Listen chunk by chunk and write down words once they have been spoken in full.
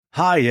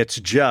Hi, it's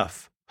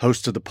Jeff,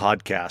 host of the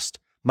podcast.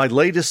 My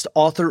latest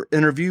author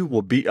interview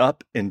will be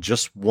up in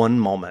just one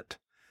moment.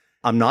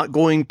 I'm not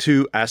going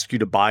to ask you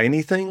to buy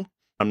anything.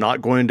 I'm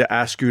not going to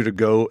ask you to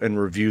go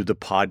and review the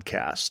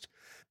podcast.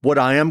 What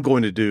I am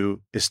going to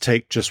do is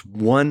take just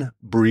one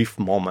brief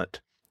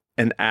moment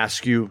and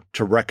ask you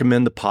to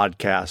recommend the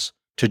podcast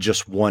to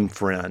just one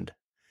friend.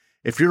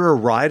 If you're a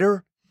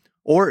writer,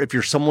 or if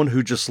you're someone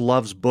who just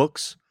loves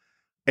books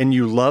and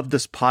you love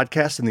this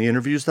podcast and the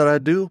interviews that I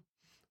do,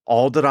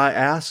 all that I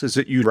ask is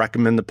that you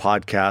recommend the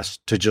podcast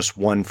to just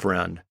one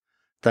friend.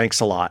 Thanks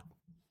a lot.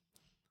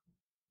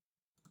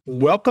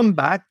 Welcome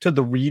back to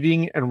the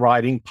Reading and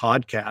Writing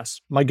Podcast.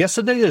 My guest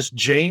today is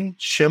Jane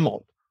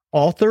Schimmel,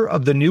 author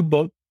of the new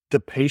book, The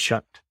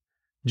Patient.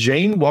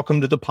 Jane, welcome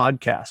to the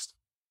podcast.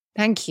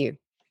 Thank you.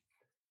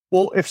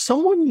 Well, if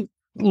someone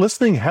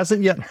listening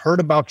hasn't yet heard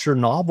about your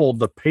novel,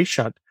 The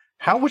Patient,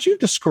 how would you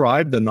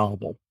describe the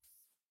novel?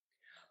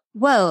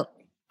 Well,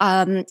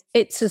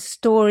 it's a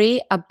story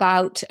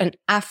about an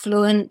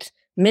affluent,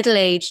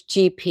 middle-aged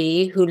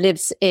GP who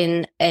lives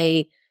in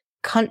a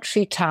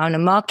country town, a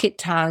market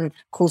town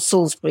called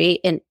Salisbury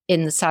in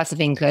the south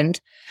of England.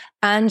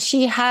 And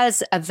she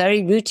has a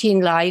very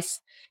routine life.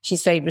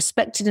 She's very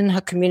respected in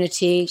her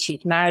community.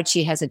 She's married.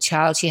 She has a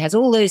child. She has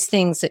all those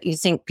things that you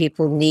think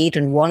people need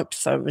and want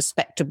for a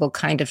respectable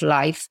kind of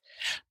life.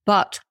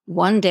 But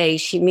one day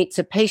she meets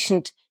a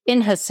patient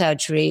in her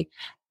surgery.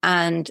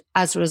 And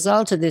as a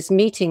result of this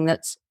meeting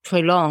that's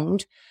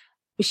prolonged,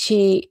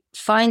 she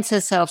finds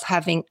herself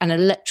having an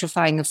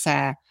electrifying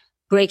affair,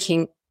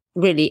 breaking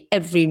really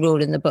every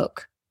rule in the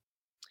book.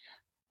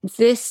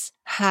 This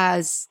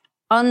has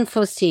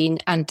unforeseen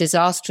and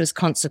disastrous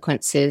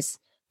consequences,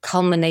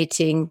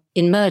 culminating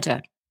in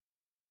murder.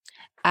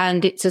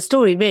 And it's a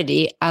story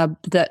really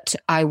that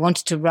I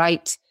wanted to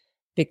write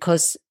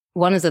because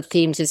one of the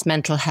themes is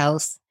mental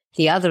health,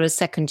 the other is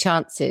second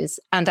chances.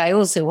 And I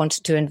also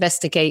wanted to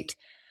investigate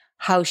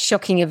how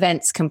shocking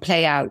events can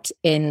play out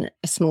in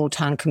a small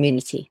town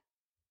community.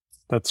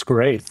 That's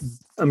great.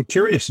 I'm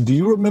curious, do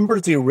you remember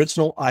the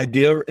original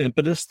idea or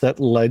impetus that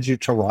led you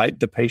to write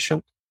The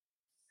Patient?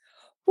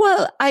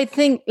 Well, I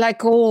think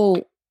like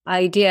all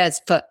ideas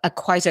for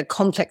quite a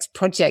complex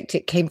project,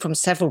 it came from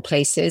several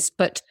places,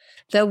 but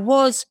there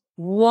was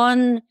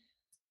one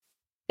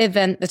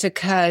event that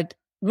occurred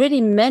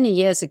really many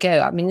years ago.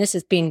 I mean, this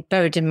has been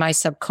buried in my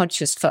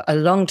subconscious for a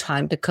long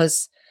time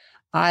because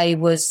I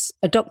was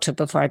a doctor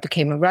before I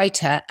became a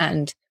writer.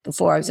 And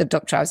before I was a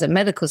doctor, I was a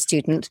medical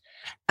student.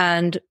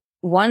 And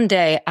one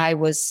day I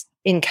was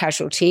in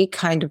casualty,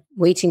 kind of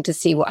waiting to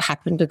see what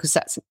happened because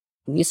that's a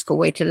useful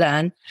way to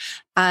learn.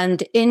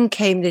 And in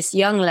came this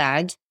young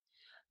lad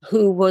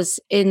who was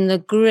in the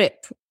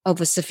grip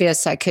of a severe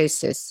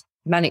psychosis,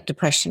 manic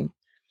depression.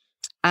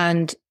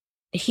 And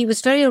he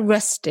was very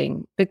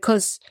arresting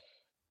because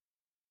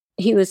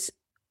he was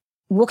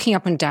walking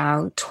up and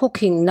down,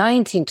 talking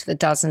 19 to the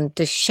dozen,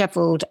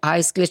 disheveled,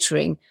 eyes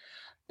glittering.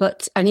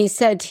 And he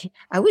said,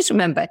 I always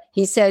remember,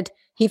 he said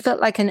he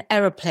felt like an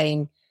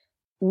aeroplane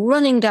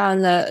running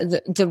down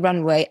the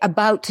runway,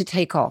 about to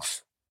take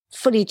off,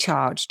 fully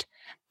charged.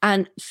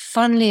 And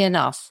funnily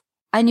enough,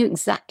 I knew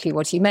exactly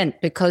what he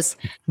meant because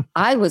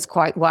I was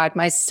quite wired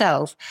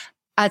myself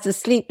as a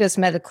sleepless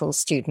medical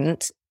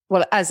student.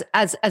 Well, as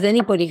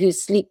anybody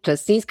who's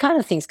sleepless, these kind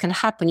of things can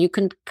happen. You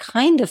can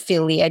kind of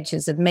feel the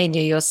edges of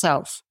mania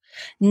yourself.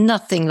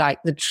 Nothing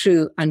like the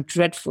true and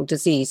dreadful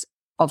disease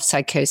of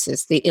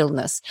psychosis, the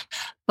illness.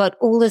 But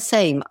all the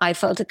same, I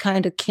felt a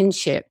kind of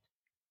kinship.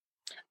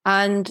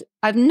 And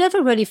I've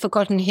never really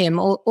forgotten him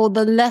or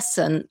the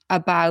lesson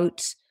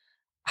about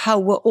how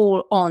we're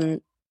all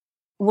on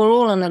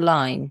a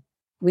line.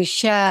 We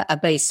share a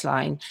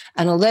baseline.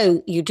 And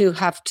although you do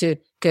have to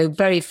go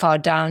very far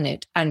down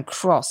it and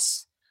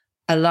cross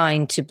a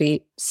line to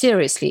be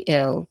seriously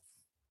ill,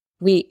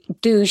 we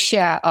do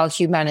share our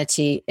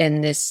humanity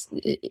in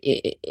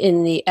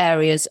the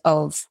areas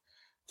of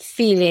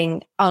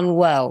feeling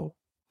unwell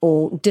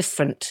or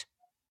different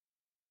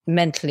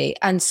mentally.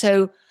 And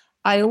so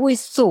I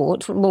always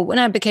thought, well, when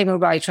I became a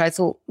writer, I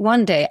thought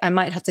one day I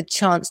might have the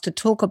chance to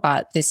talk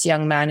about this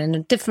young man in a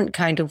different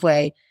kind of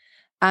way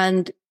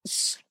and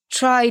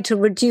try to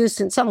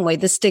reduce in some way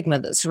the stigma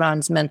that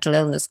surrounds mental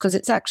illness, because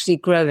it's actually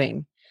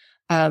growing.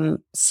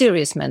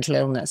 Serious mental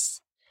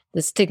illness.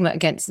 The stigma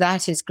against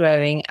that is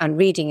growing, and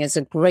reading is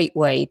a great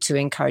way to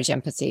encourage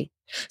empathy.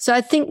 So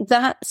I think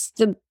that's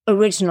the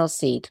original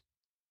seed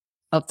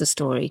of the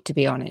story, to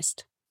be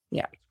honest.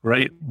 Yeah.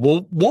 Right.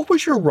 Well, what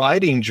was your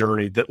writing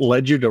journey that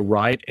led you to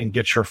write and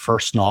get your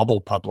first novel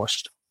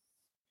published?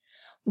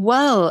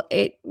 Well,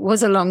 it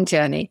was a long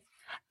journey.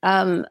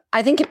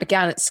 I think it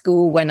began at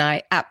school when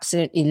I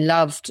absolutely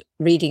loved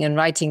reading and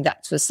writing.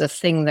 That was the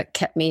thing that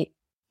kept me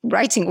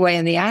writing away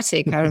in the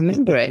attic. I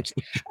remember it.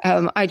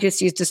 I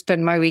just used to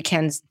spend my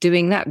weekends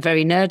doing that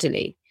very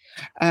nerdily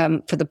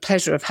for the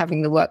pleasure of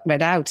having the work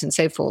read out and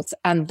so forth.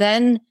 And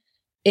then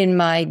in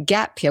my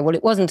gap year, well,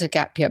 it wasn't a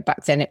gap year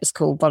back then, it was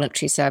called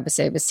voluntary service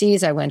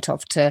overseas. I went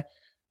off to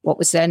what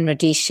was then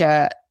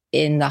Rhodesia,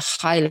 in the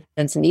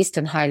Highlands, in the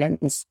Eastern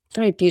Highlands,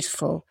 very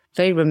beautiful,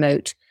 very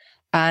remote,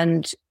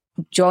 and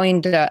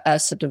joined a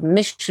sort of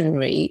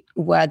missionary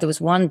where there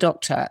was one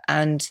doctor,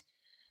 and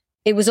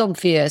it was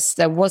obvious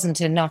there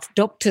wasn't enough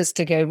doctors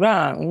to go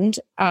round.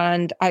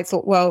 And I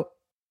thought, well,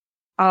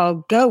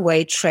 I'll go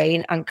away,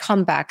 train, and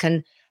come back.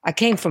 And I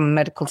came from a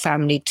medical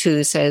family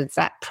too, so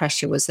that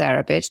pressure was there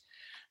a bit.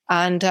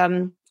 And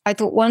I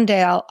thought one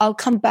day I'll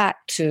come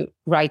back to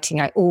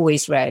writing. I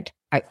always read,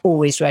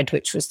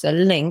 which was the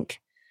link.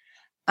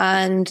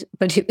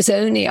 But it was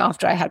only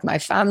after I had my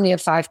family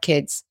of 5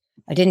 kids,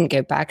 I didn't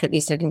go back, at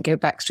least I didn't go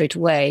back straight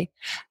away,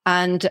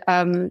 and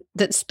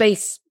that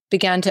space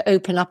began to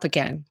open up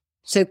again.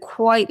 So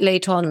quite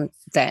late on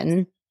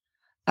then,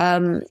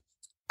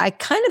 I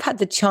kind of had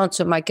the chance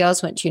when my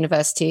girls went to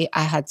university.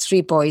 I had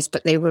 3 boys,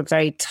 but they were a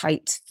very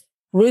tight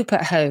group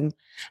at home.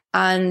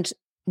 And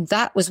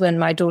that was when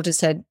my daughter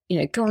said,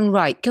 go and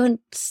write, go and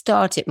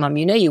start it, Mum.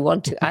 You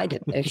want to. I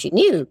didn't know if she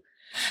knew.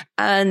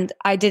 And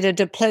I did a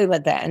diploma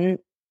then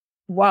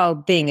while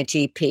being a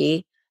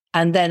GP.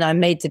 And then I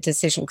made the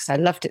decision, because I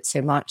loved it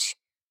so much,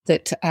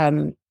 that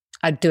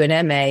I'd do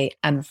an MA.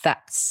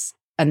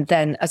 And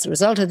then as a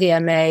result of the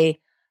MA,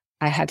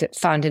 I had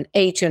found an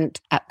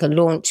agent at the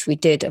launch we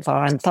did of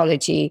our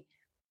anthology.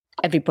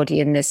 Everybody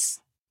in this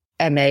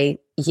MA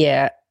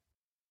year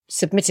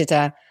submitted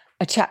a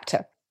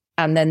chapter.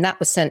 And then that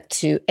was sent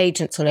to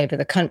agents all over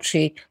the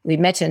country. We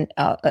met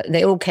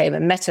they all came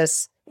and met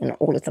us, not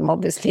all of them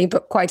obviously,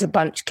 but quite a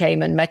bunch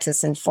came and met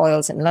us in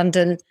Foyles in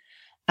London.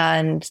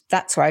 And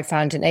that's where I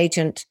found an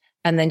agent.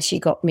 And then she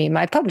got me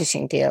my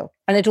publishing deal.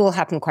 And it all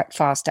happened quite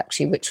fast,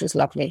 actually, which was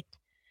lovely.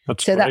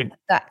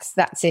 That's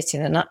that's it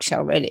in a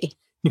nutshell, really.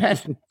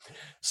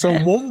 So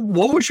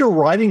what was your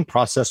writing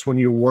process when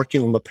you were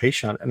working on The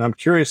Patient? And I'm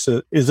curious,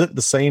 is it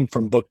the same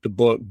from book to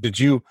book? Did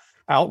you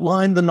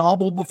outline the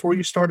novel before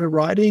you started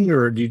writing,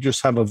 or do you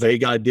just have a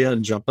vague idea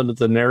and jump into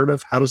the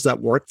narrative? How does that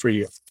work for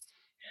you?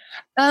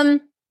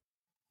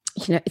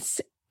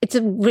 It's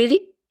a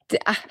really,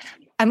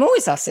 I'm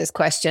always asked this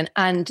question.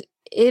 And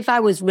if I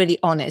was really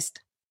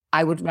honest,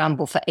 I would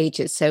ramble for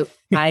ages. So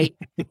I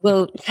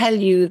will tell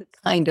you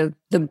kind of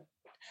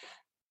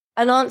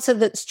an answer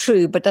that's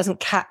true, but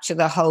doesn't capture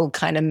the whole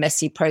kind of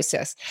messy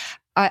process.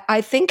 I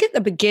think at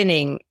the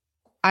beginning,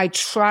 I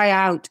try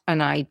out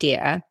an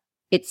idea.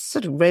 It's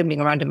sort of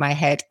roaming around in my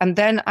head. And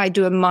then I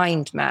do a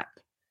mind map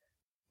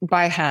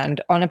by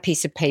hand on a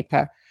piece of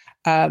paper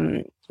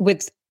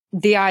with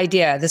the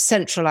idea, the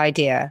central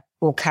idea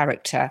or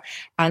character,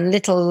 and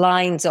little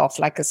lines off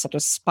like a sort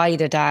of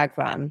spider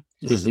diagram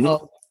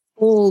of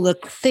all the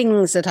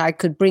things that I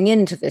could bring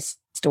into this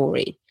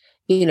story.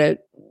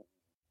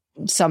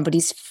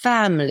 Somebody's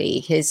family,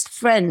 his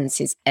friends,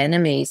 his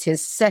enemies,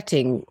 his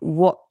setting,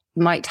 what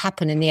might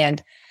happen in the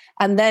end.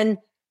 And then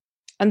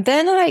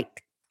I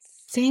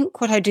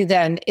think what I do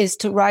then is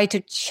to write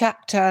a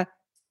chapter,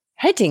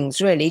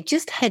 headings, really,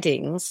 just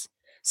headings.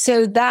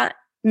 So that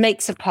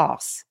makes a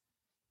path.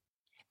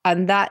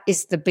 And that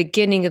is the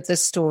beginning of the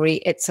story.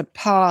 It's a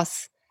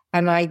path.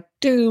 And I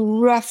do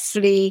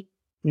roughly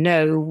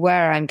know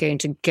where I'm going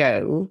to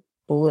go,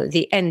 or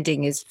the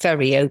ending is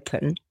very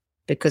open,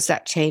 because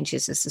that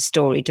changes as the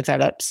story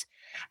develops.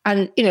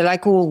 And,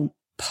 like all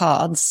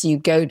paths you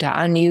go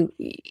down, you,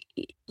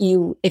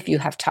 if you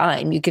have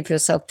time, you give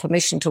yourself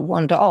permission to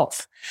wander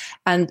off.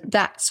 And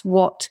that's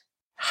what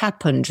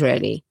happened,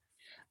 really.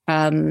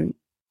 I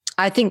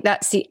think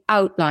that's the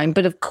outline,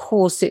 but of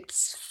course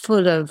it's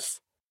full of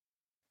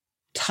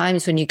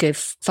times when you go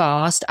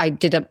fast. I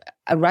did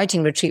a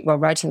writing retreat while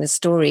writing the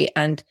story,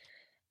 and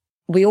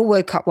we all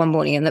woke up one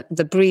morning, and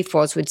the brief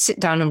was we'd sit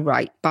down and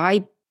write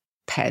by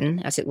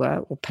pen, as it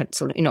were, or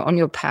pencil, on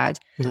your pad.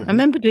 I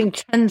remember doing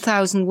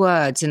 10,000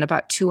 words in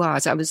about 2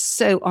 hours. I was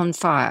so on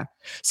fire.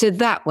 So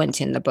that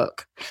went in the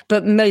book.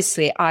 But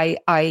mostly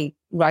I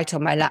write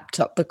on my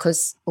laptop,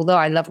 because although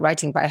I love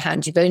writing by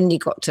hand, you've only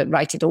got to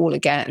write it all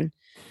again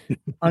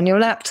on your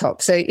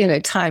laptop. So,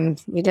 time,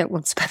 we don't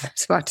want to spend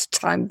that much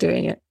time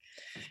doing it.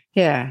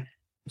 Yeah.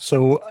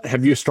 So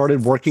have you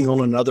started working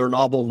on another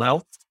novel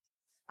now?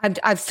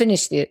 I've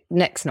finished the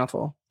next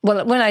novel.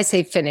 Well, when I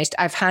say finished,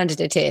 I've handed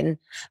it in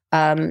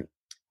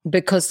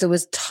because there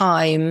was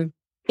time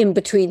in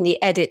between the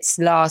edits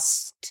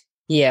last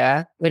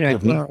year. We're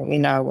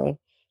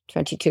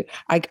 22.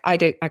 I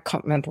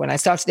can't remember when I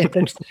started it,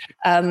 but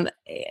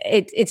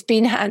it's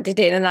been handed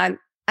in, and I'm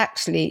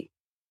actually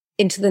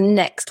into the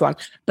next one.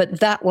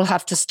 But that will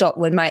have to stop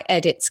when my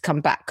edits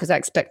come back, because I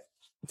expect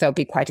there'll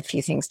be quite a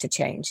few things to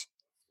change.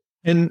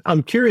 And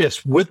I'm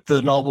curious, with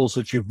the novels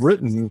that you've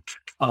written,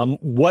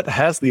 what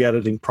has the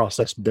editing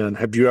process been?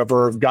 Have you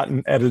ever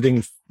gotten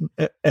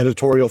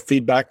editorial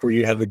feedback where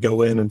you had to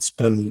go in and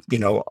spend,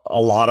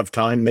 a lot of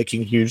time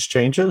making huge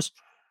changes?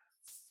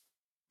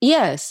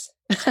 Yes.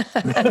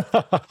 I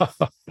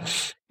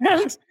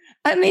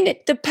mean,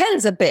 it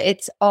depends a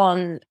bit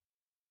on,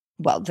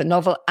 the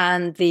novel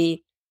and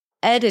the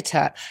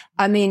editor.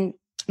 I mean,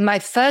 my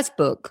first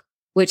book,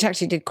 which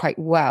actually did quite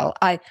well,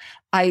 I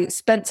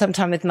spent some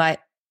time with my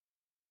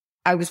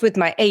I was with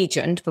my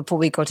agent before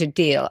we got a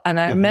deal. And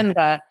I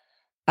remember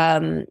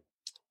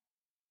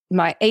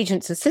my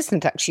agent's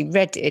assistant actually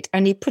read it,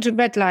 and he put a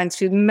red line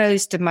through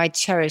most of my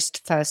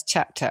cherished first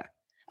chapter.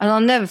 And I'll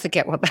never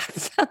forget what that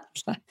felt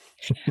like.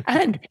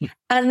 And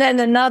then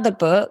another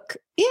book,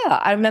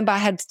 I remember I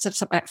had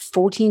something like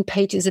 14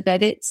 pages of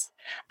edits.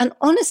 And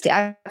honestly,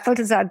 I felt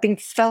as though I'd been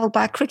felled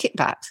by a cricket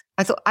bat.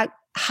 I thought,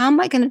 how am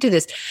I going to do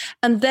this?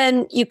 And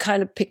then you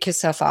kind of pick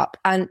yourself up.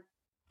 And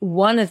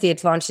one of the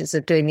advantages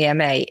of doing the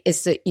MA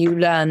is that you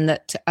learn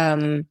that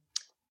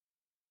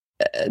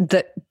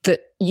that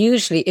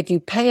usually if you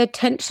pay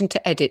attention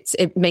to edits,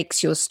 it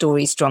makes your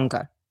story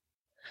stronger.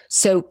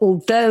 So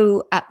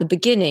although at the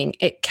beginning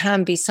it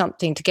can be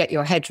something to get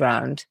your head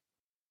round,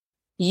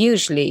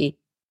 usually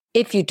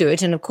if you do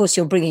it, and of course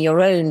you're bringing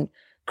your own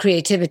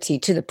creativity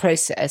to the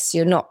process,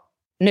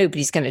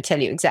 nobody's going to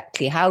tell you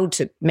exactly how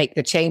to make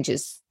the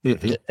changes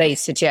that they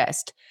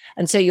suggest.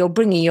 And so you're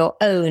bringing your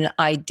own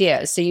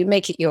ideas. So you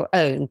make it your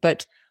own.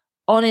 But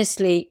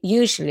honestly,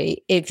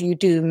 usually if you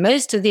do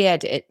most of the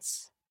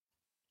edits,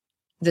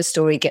 the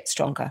story gets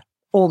stronger.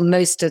 Or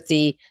most of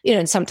the,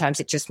 and sometimes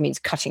it just means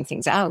cutting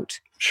things out.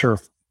 Sure.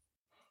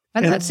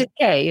 And that's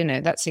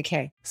okay, that's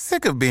okay.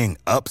 Sick of being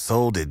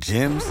upsold at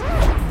gyms?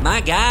 My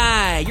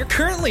guy, you're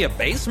currently a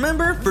base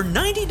member? For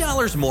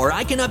 $90 more,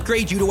 I can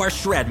upgrade you to our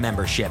Shred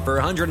membership. For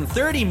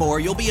 $130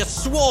 more, you'll be a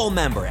Swole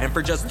member. And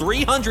for just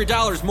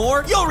 $300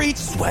 more, you'll reach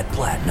Sweat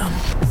Platinum.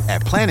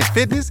 At Planet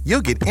Fitness,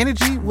 you'll get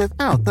energy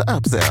without the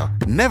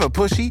upsell. Never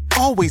pushy,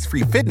 always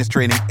free fitness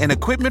training and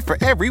equipment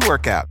for every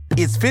workout.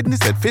 It's fitness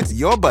that fits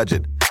your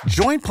budget.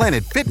 Join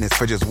Planet Fitness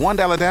for just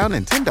 $1 down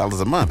and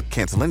 $10 a month.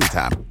 Cancel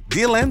anytime.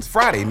 Deal ends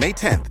Friday, May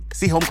 10th.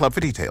 See Home Club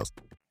for details.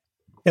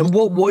 And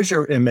what was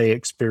your MA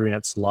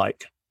experience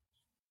like?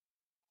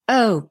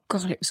 Oh,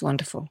 God, it was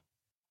wonderful.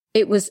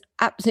 It was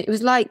absolutely, it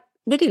was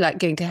really like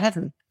going to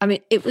heaven. I mean,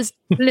 it was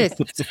bliss.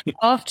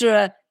 After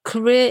a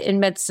career in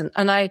medicine,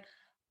 and I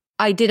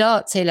did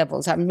arts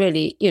A-levels. I'm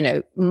really,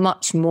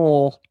 much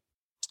more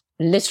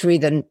literary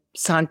than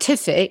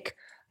scientific,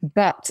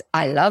 but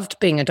I loved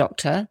being a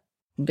doctor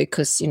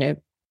because,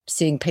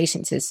 seeing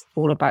patients is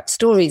all about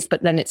stories,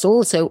 but then it's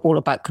also all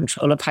about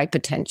control of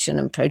hypertension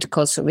and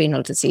protocols for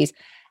renal disease.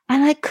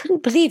 And I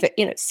couldn't believe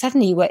it.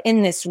 Suddenly you were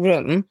in this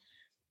room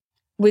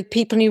with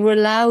people and you were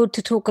allowed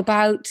to talk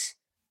about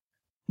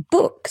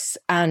books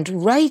and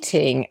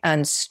writing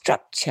and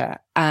structure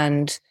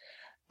and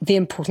the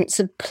importance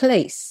of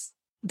place,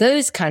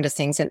 those kind of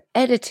things, and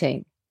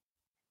editing.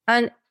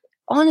 And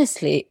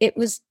honestly, it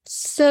was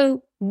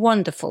so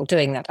wonderful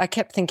doing that. I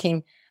kept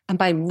thinking, am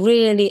I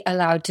really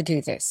allowed to do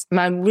this? Am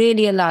I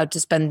really allowed to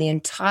spend the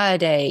entire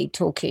day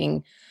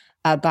talking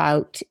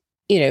about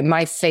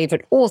my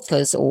favorite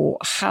authors or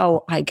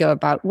how I go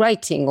about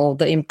writing or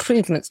the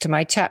improvements to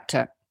my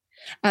chapter?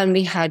 And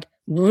we had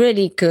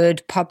really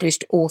good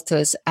published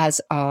authors as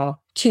our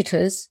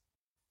tutors.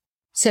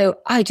 So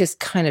I just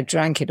kind of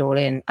drank it all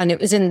in. And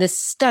it was in this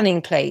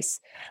stunning place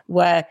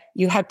where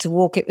you had to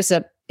walk. It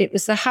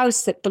was the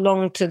house that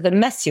belonged to the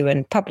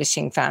Methuen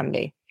publishing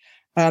family,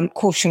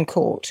 Caution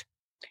Court.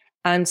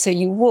 And so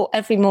you walk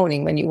every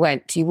morning when you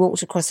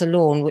walked across a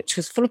lawn which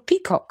was full of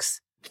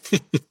peacocks.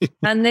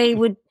 And they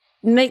would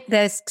make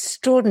their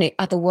extraordinary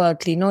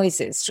otherworldly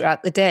noises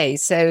throughout the day.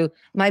 So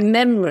my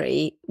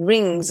memory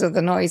rings of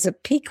the noise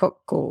of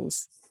peacock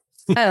calls.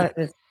 Oh, it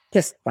was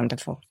just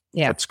wonderful.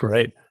 Yeah. That's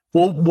great.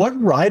 Well, what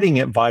writing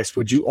advice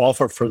would you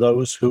offer for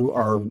those who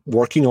are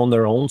working on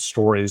their own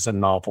stories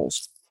and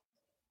novels?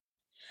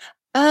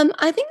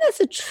 I think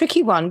that's a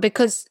tricky one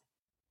because,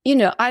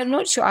 I'm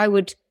not sure I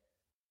would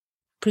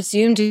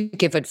presume to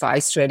give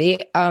advice really,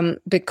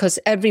 because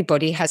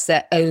everybody has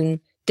their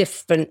own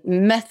different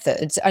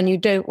methods and you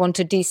don't want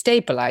to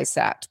destabilize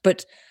that.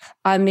 But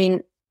I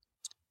mean,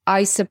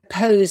 I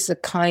suppose the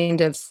kind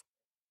of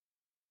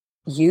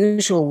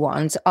usual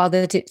ones are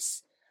that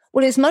it's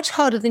much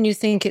harder than you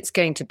think it's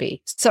going to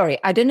be. Sorry,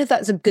 I don't know if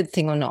that's a good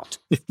thing or not.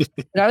 But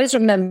I always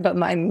remember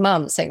my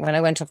mum saying when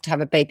I went off to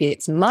have a baby,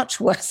 it's much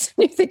worse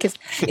than you think.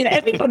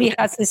 Everybody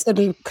has this sort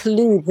of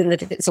clue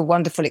that it's a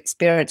wonderful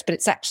experience, but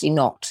it's actually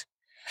not.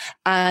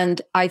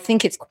 And I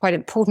think it's quite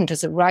important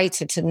as a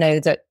writer to know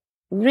that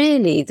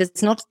really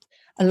there's not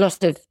a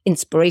lot of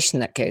inspiration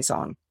that goes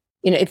on.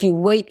 If you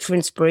wait for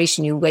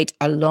inspiration, you wait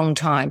a long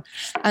time.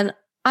 And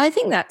I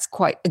think that's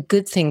quite a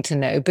good thing to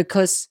know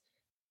because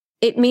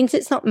it means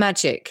it's not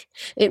magic.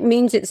 It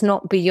means it's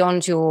not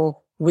beyond your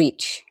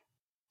reach.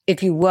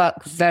 If you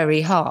work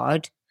very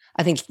hard,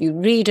 I think if you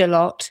read a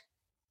lot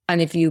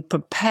and if you're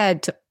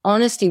prepared to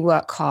honestly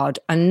work hard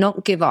and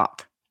not give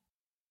up,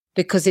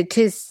 because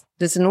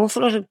there's an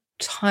awful lot of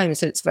times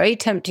that it's very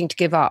tempting to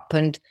give up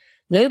and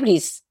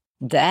nobody's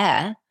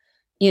there.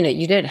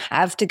 You don't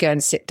have to go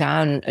and sit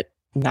down at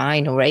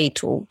 9 or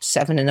 8 or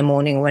 7 in the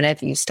morning or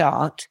whenever you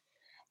start,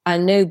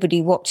 and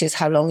nobody watches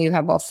how long you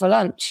have off for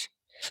lunch.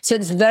 So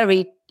it's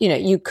very,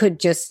 you could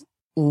just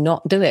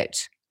not do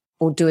it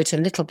or do it a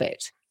little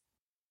bit.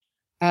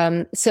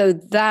 So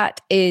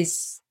that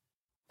is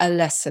a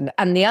lesson.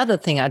 And the other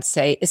thing I'd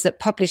say is that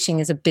publishing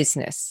is a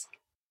business.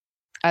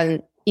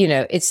 And,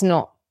 it's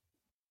not,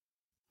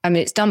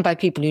 it's done by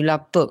people who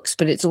love books,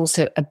 but it's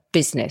also a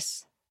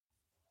business.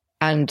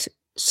 And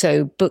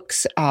so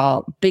books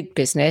are big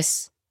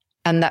business,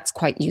 and that's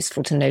quite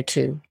useful to know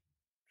too.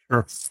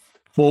 Sure.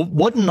 Well,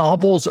 what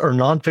novels or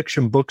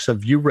nonfiction books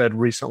have you read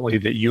recently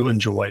that you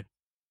enjoyed?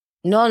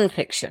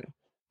 Nonfiction.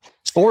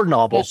 Or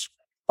novels?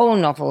 Or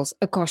novels.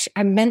 Oh, gosh,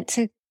 I meant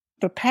to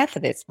prepare for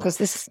this because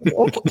this is the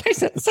awful place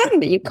that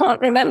suddenly you can't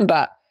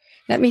remember.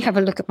 Let me have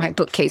a look at my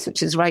bookcase,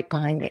 which is right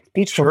behind it.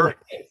 Beautiful. Sure.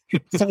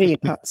 Sorry you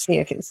can't see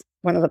it. It's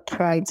one of the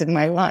prides of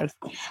my life.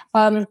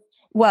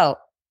 Well,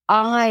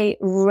 I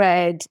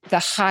read The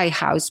High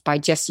House by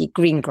Jessie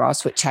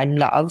Greengrass, which I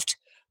loved,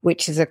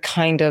 which is a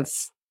kind of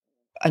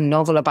a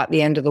novel about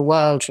the end of the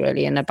world,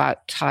 really, and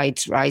about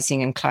tides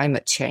rising and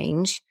climate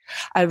change.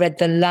 I read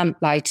The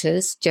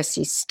Lamplighters,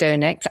 Jessie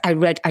Stoneck.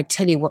 I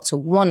tell you what's a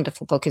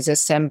wonderful book is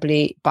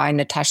Assembly by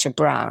Natasha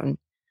Brown.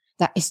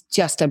 That is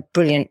just a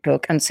brilliant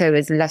book. And so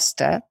is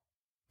Leicester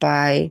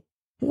by,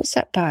 who was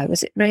that by?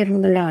 Was it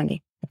Raven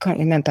Milani? I can't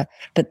remember,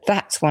 but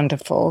that's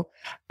wonderful.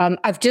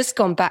 I've just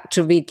gone back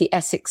to read The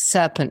Essex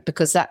Serpent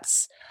because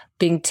that's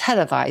being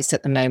televised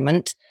at the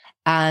moment.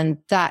 And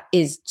that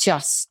is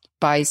just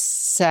by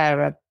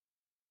Sarah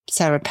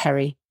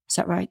Perry. Is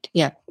that right?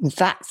 Yeah,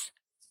 that's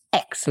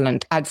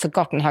excellent. I'd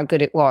forgotten how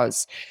good it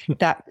was.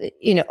 That,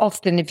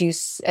 often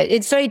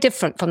it's very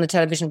different from the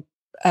television,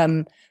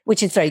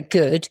 which is very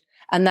good.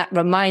 And that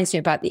reminds me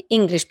about The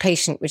English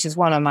Patient, which is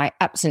one of my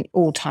absolute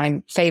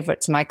all-time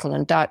favorites, Michael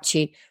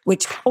Ondaatje,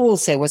 which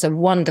also was a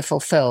wonderful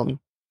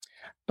film,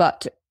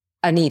 but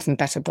an even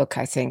better book,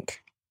 I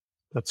think.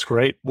 That's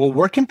great. Well,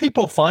 where can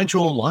people find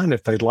you online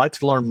if they'd like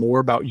to learn more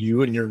about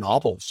you and your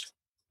novels?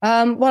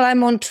 Well,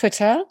 I'm on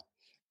Twitter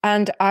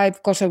and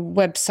I've got a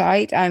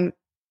website.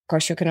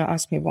 Gosh, you're going to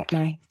ask me what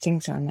my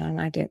things are now, and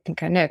I don't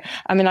think I know.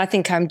 I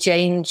think I'm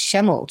Jane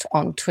Shemalt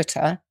on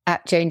Twitter,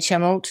 @Jane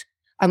Shemalt.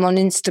 I'm on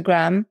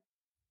Instagram,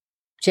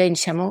 Jane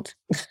Shemalt,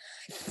 I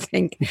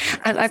think.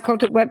 And I've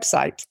got a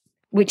website,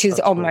 which is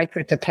on my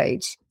Twitter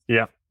page.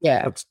 Yeah.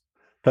 Yeah.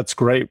 That's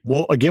great.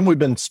 Well, again, we've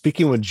been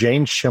speaking with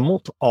Jane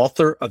Shemalt,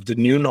 author of the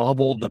new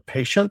novel, The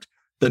Patient.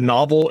 The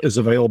novel is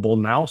available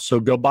now, so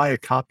go buy a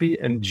copy.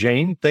 And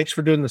Jane, thanks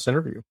for doing this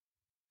interview.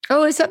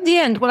 Oh, it's at the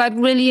end. Well, I've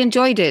really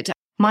enjoyed it.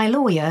 My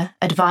lawyer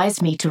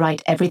advised me to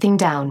write everything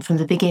down from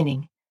the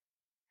beginning.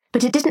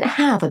 But it didn't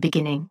have a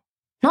beginning.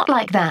 Not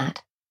like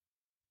that.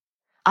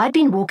 I'd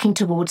been walking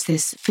towards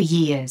this for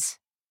years.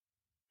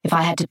 If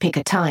I had to pick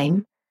a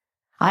time,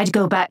 I'd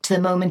go back to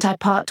the moment I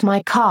parked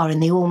my car in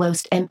the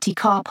almost empty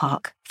car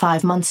park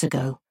 5 months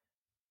ago.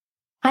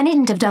 I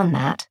needn't have done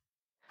that.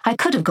 I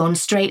could have gone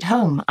straight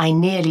home. I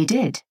nearly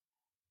did.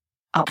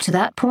 Up to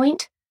that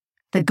point,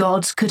 the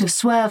gods could have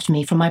swerved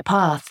me from my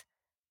path,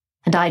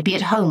 and I'd be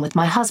at home with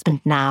my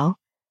husband now,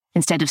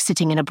 instead of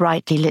sitting in a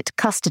brightly lit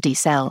custody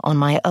cell on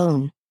my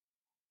own.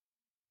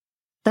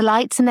 The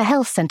lights in the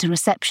health centre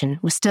reception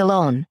were still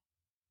on,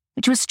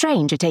 which was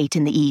strange at 8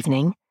 in the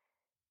evening.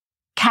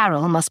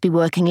 Carol must be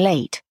working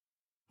late,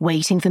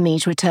 waiting for me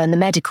to return the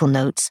medical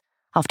notes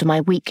after my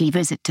weekly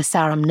visit to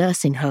Sarum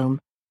Nursing Home.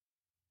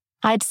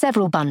 I had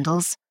several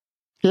bundles,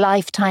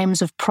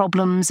 lifetimes of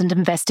problems and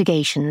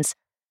investigations,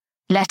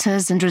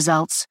 letters and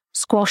results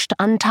squashed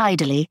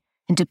untidily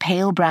into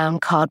pale brown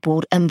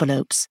cardboard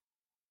envelopes.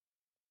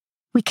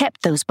 We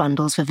kept those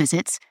bundles for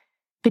visits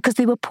because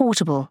they were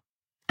portable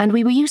and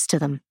we were used to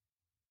them.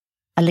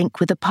 A link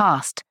with the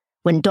past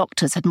when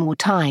doctors had more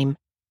time.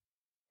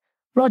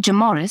 Roger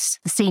Morris,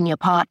 the senior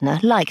partner,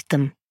 liked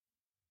them.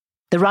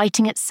 The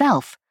writing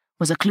itself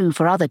was a clue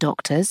for other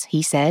doctors,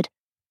 he said.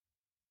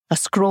 A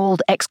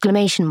scrawled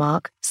exclamation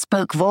mark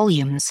spoke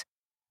volumes.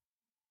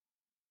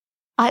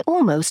 I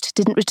almost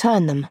didn't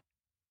return them.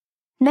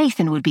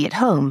 Nathan would be at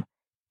home.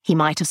 He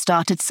might have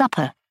started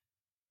supper.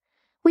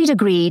 We'd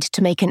agreed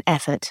to make an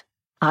effort.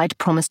 I'd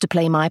promised to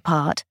play my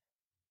part.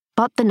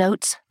 But the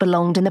notes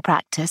belonged in the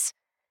practice,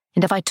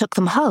 and if I took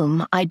them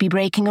home, I'd be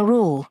breaking a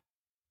rule.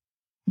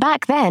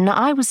 Back then,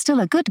 I was still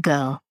a good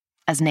girl,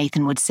 as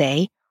Nathan would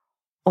say,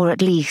 or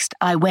at least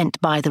I went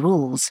by the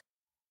rules.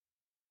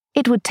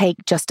 It would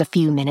take just a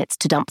few minutes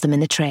to dump them in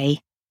the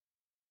tray.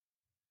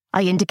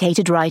 I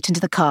indicated right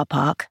into the car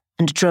park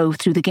and drove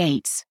through the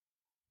gates.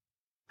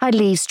 I'd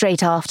leave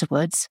straight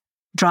afterwards,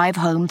 drive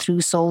home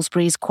through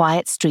Salisbury's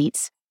quiet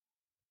streets,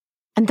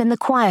 and then the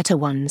quieter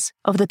ones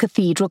of the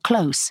Cathedral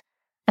Close,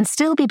 and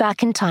still be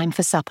back in time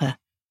for supper.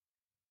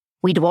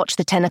 We'd watch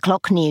the 10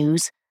 o'clock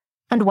news,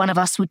 and one of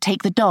us would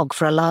take the dog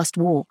for a last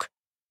walk.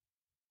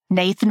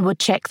 Nathan would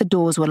check the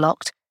doors were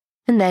locked,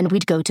 and then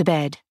we'd go to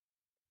bed.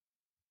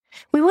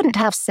 We wouldn't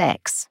have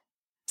sex.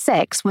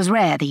 Sex was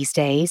rare these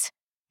days.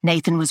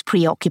 Nathan was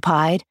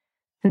preoccupied,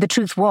 and the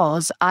truth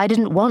was, I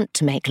didn't want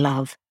to make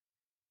love.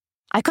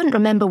 I couldn't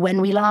remember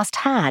when we last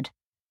had,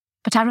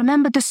 but I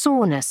remembered the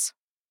soreness,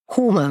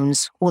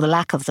 hormones, or the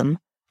lack of them,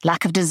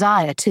 lack of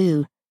desire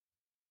too.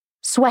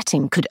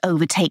 Sweating could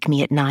overtake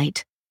me at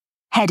night.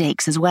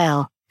 Headaches as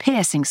well,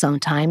 piercing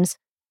sometimes.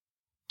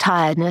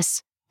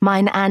 Tiredness,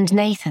 mine and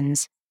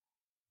Nathan's.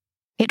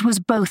 It was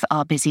both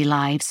our busy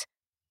lives,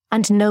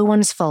 and no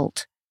one's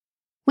fault.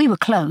 We were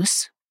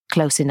close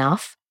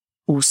enough,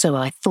 or so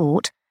I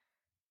thought.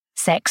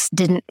 Sex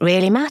didn't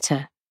really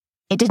matter.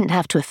 It didn't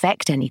have to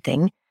affect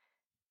anything,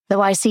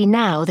 though I see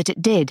now that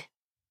it did.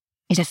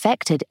 It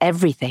affected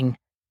everything.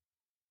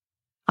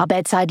 Our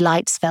bedside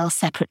lights fell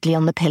separately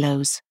on the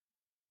pillows.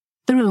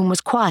 The room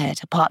was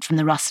quiet apart from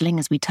the rustling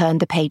as we turned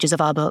the pages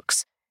of our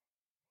books.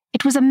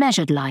 It was a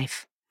measured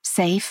life,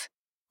 safe,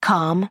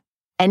 calm,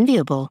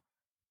 enviable.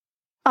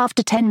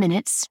 After 10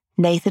 minutes,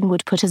 Nathan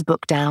would put his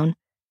book down,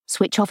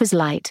 switch off his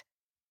light,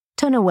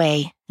 turn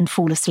away and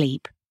fall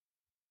asleep.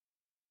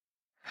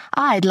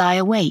 I'd lie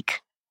awake,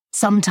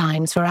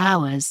 sometimes for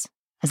hours,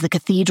 as the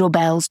cathedral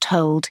bells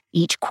tolled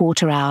each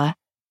quarter hour.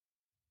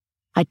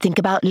 I'd think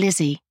about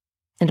Lizzie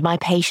and my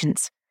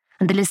patients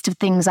and the list of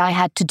things I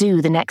had to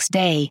do the next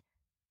day,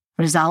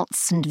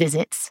 results and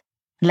visits,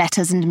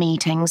 letters and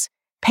meetings,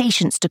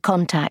 patients to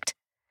contact,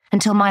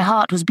 until my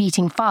heart was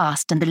beating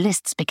fast and the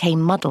lists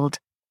became muddled.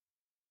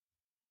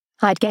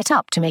 I'd get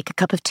up to make a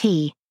cup of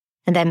tea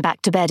and then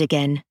back to bed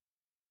again.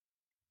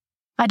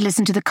 I'd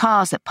listen to the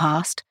cars that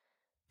passed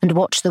and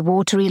watch the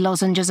watery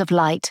lozenges of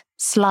light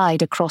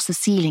slide across the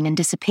ceiling and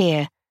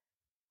disappear,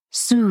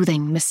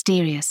 soothing,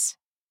 mysterious,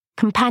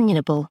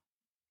 companionable.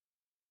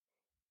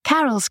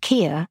 Carol's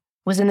Kia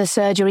was in the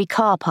surgery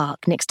car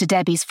park next to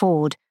Debbie's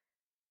Ford.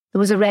 There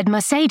was a red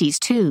Mercedes,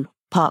 too,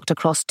 parked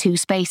across 2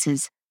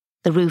 spaces,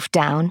 the roof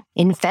down,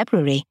 in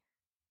February.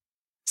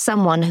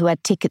 Someone who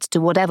had tickets to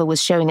whatever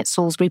was showing at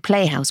Salisbury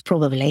Playhouse,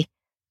 probably,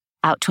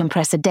 out to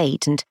impress a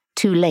date and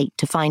too late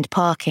to find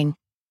parking.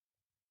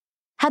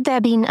 Had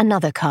there been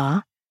another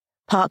car,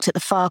 parked at the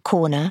far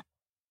corner,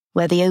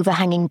 where the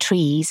overhanging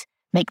trees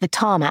make the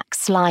tarmac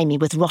slimy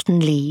with rotten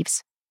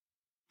leaves?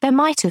 There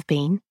might have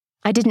been.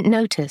 I didn't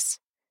notice.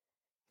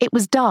 It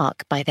was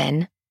dark by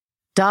then,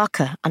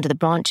 darker under the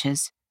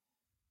branches.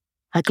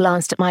 I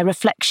glanced at my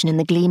reflection in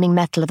the gleaming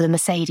metal of the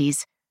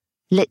Mercedes,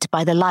 lit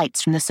by the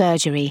lights from the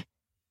surgery,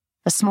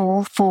 a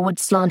small,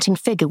 forward-slanting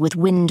figure with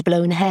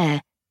wind-blown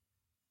hair.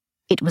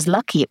 It was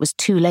lucky it was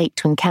too late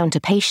to encounter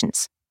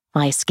patients.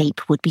 My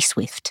escape would be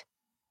swift.